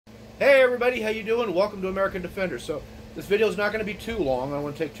Hey everybody, how you doing? Welcome to American Defender. So this video is not going to be too long. I don't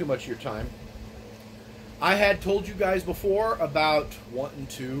want to take too much of your time. I had told you guys before about wanting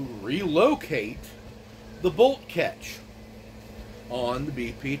to relocate the bolt catch on the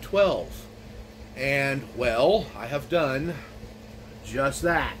BP-12. And, well, I have done just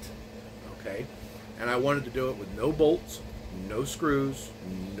that. Okay? And I wanted to do it with no bolts, no screws,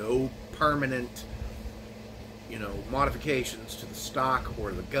 no permanent modifications to the stock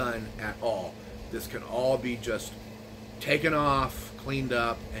or the gun at all. This can all be just taken off, cleaned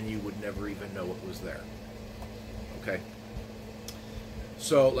up, and you would never even know it was there. Okay.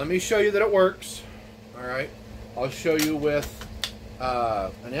 So let me show you that it works. All right. I'll show you with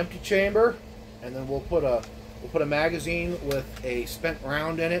an empty chamber, and then we'll put a magazine with a spent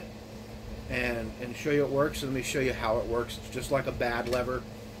round in it, and show you it works. And let me show you how it works. It's just like a B.A.D lever.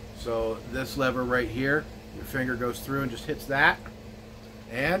 So this lever right here, your finger goes through and just hits that,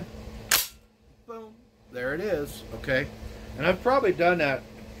 and boom, there it is. Okay, and I've probably done that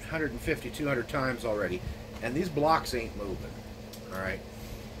 150, 200 times already, and these blocks ain't moving. All right,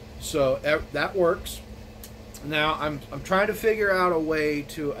 so that works. Now I'm trying to figure out a way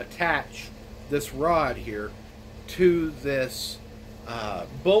to attach this rod here to this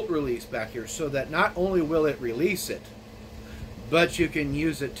bolt release back here, so that not only will it release it, but you can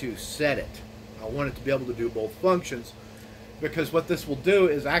use it to set it. I want it to be able to do both functions, because what this will do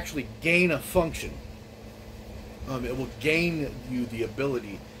is actually gain a function. It will gain you the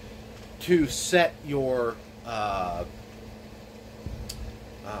ability to set your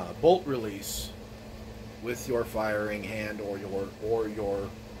bolt release with your firing hand or your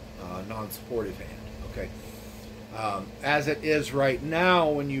non-supportive hand. Okay. As it is right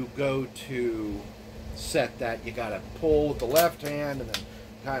now, when you go to set that, you got to pull with the left hand and then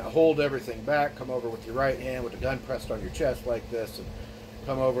kind of hold everything back, come over with your right hand with the gun pressed on your chest like this, and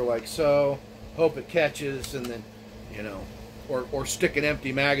come over like so, hope it catches, and then, or stick an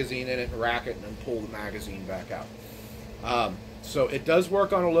empty magazine in it and rack it and then pull the magazine back out. So it does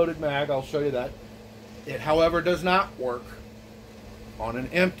work on a loaded mag, I'll show you that. It, however, does not work on an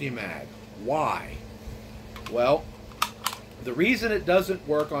empty mag. Why? Well, the reason it doesn't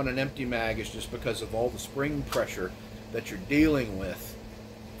work on an empty mag is just because of all the spring pressure that you're dealing with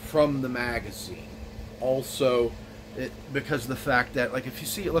from the magazine. Also, because of the fact that, like, if you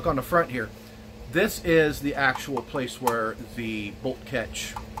see it, look on the front here, this is the actual place where the bolt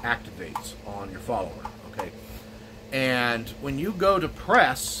catch activates on your follower. Okay, and when you go to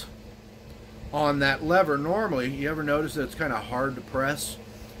press on that lever, normally, you ever notice that it's kind of hard to press?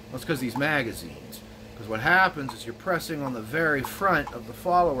 Well, it's because these magazines. Because what happens is you're pressing on the very front of the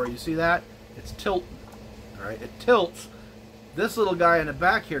follower. You see that? It's tilting. All right, it tilts. This little guy in the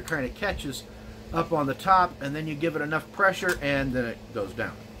back here kind of catches up on the top, and then you give it enough pressure, and then it goes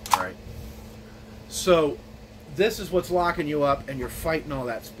down. All right. So this is what's locking you up, and you're fighting all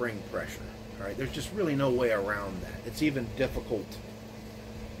that spring pressure. All right. There's just really no way around that. It's even difficult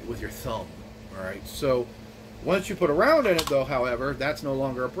with your thumb. All right. So once you put a round in it, though, however, that's no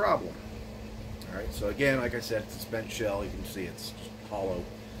longer a problem. All right. So again, like I said, it's a spent shell. You can see it's just hollow.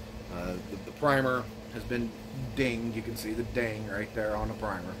 The primer has been dinged. You can see the ding right there on the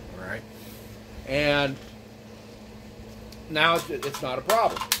primer. All right, and now it's not a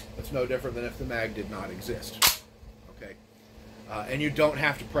problem. It's no different than if the mag did not exist. Okay, and you don't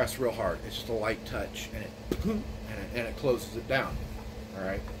have to press real hard. It's just a light touch, and it closes it down. All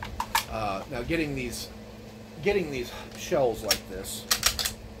right. Now getting these shells like this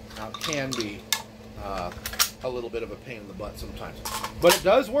out can be a little bit of a pain in the butt sometimes, but it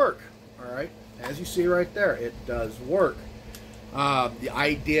does work. All right. As you see right there, it does work. The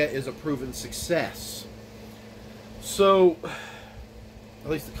idea is a proven success. So, at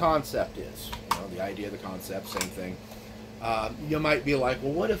least the concept is. The idea, the concept, same thing. You might be like,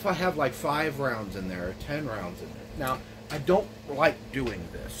 well, what if I have like 5 rounds in there or 10 rounds in there? Now, I don't like doing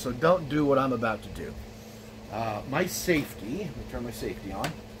this, so don't do what I'm about to do. My safety, let me turn my safety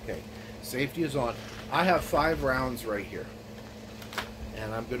on. Okay, safety is on. I have 5 rounds right here.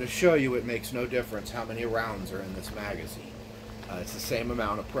 And I'm going to show you it makes no difference how many rounds are in this magazine. It's the same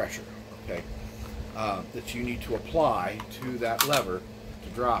amount of pressure, okay, that you need to apply to that lever to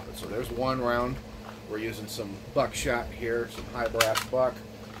drop it. So there's 1 round. We're using some buckshot here, some high brass buck.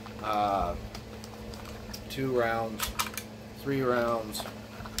 2 rounds, 3 rounds,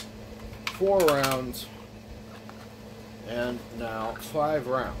 4 rounds, and now 5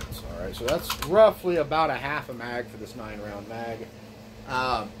 rounds. All right, so that's roughly about a half a mag for this 9-round mag.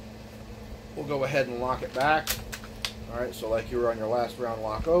 We'll go ahead and lock it back. Alright, so like you were on your last round,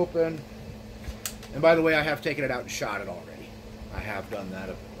 lock open. And by the way, I have taken it out and shot it already. I have done that.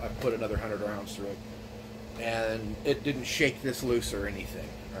 I've put another 100 rounds through it, and it didn't shake this loose or anything.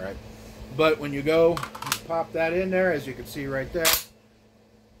 All right, but when you go, you pop that in there, as you can see right there,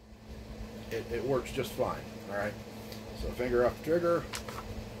 it works just fine. All right, so finger off the trigger,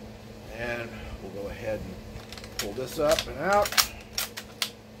 and we'll go ahead and pull this up and out.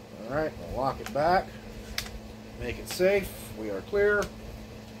 All right, we'll lock it back, make it safe. We are clear.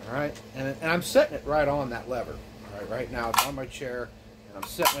 All right, and I'm setting it right on that lever. All right, right now it's on my chair, and I'm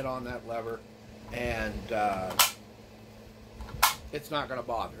setting it on that lever, and it's not going to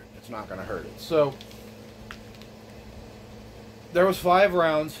bother it. It's not going to hurt it. So there was 5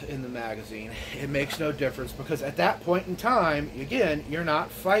 rounds in the magazine. It makes no difference, because at that point in time, again, you're not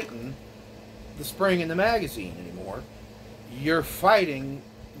fighting the spring in the magazine anymore. You're fighting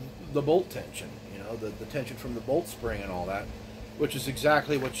the bolt tension, you know, the tension from the bolt spring and all that, which is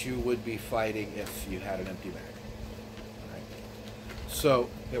exactly what you would be fighting if you had an empty mag. All right. So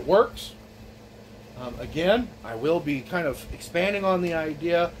it works. Again, I will be kind of expanding on the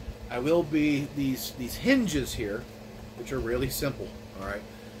idea. I will be these hinges here, which are really simple. All right.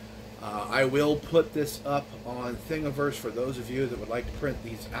 I will put this up on Thingiverse for those of you that would like to print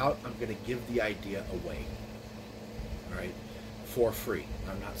these out. I'm going to give the idea away. All right, for free.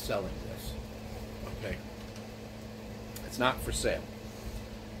 I'm not selling this. Okay. It's not for sale.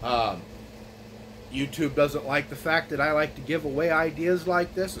 YouTube doesn't like the fact that I like to give away ideas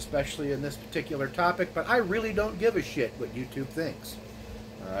like this, especially in this particular topic, but I really don't give a shit what YouTube thinks.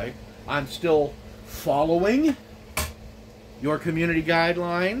 All right? I'm still following your community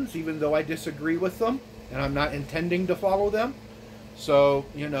guidelines, even though I disagree with them, and I'm not intending to follow them. So,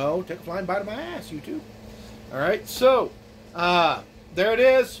 you know, take a flying bite of my ass, YouTube. All right? So, there it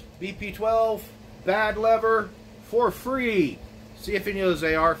is. BP-12, B.A.D lever, for free. See if any of those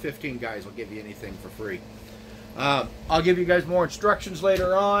AR-15 guys will give you anything for free. I'll give you guys more instructions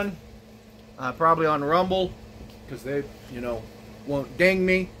later on, probably on Rumble, because they, you know, won't ding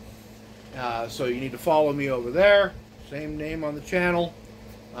me. So you need to follow me over there. Same name on the channel.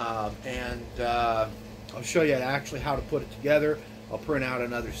 And I'll show you actually how to put it together. I'll print out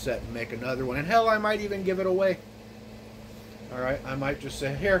another set and make another one. And hell, I might even give it away. All right, I might just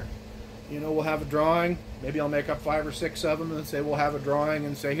say, here, you know, we'll have a drawing. Maybe I'll make up 5 or 6 of them and say we'll have a drawing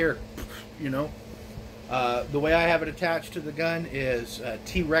and say, here, you know. The way I have it attached to the gun is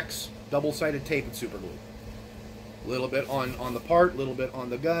T-Rex double-sided tape and super glue. A little bit on the part, a little bit on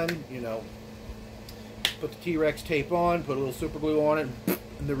the gun, you know. Put the T-Rex tape on, put a little super glue on it.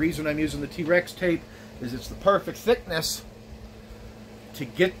 And the reason I'm using the T-Rex tape is it's the perfect thickness to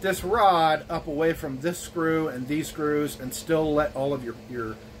get this rod up away from this screw and these screws and still let all of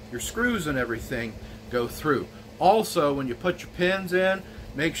your screws and everything go through. Also, when you put your pins in,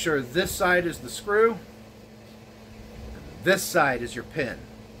 make sure this side is the screw, this side is your pin.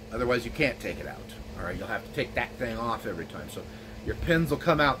 Otherwise, you can't take it out. All right, you'll have to take that thing off every time. So your pins will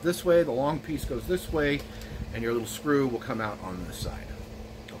come out this way, the long piece goes this way, and your little screw will come out on this side.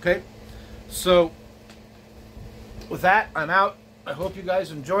 Okay? So, with that, I'm out. I hope you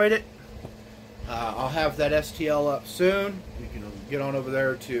guys enjoyed it. I'll have that STL up soon. You can get on over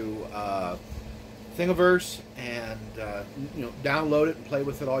there to Thingiverse and you know, download it and play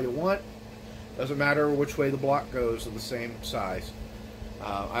with it all you want. Doesn't matter which way the block goes, they're the same size.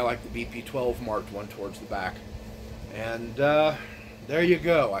 I like the BP-12 marked one towards the back. And there you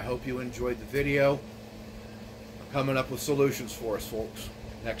go. I hope you enjoyed the video. I'm coming up with solutions for us, folks.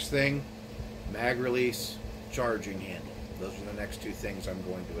 Next thing, mag release, charging handle. Those are the next 2 things I'm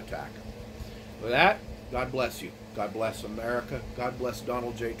going to attack. With that, God bless you. God bless America. God bless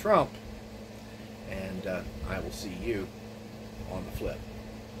Donald J. Trump. And I will see you on the flip.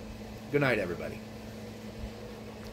 Good night, everybody.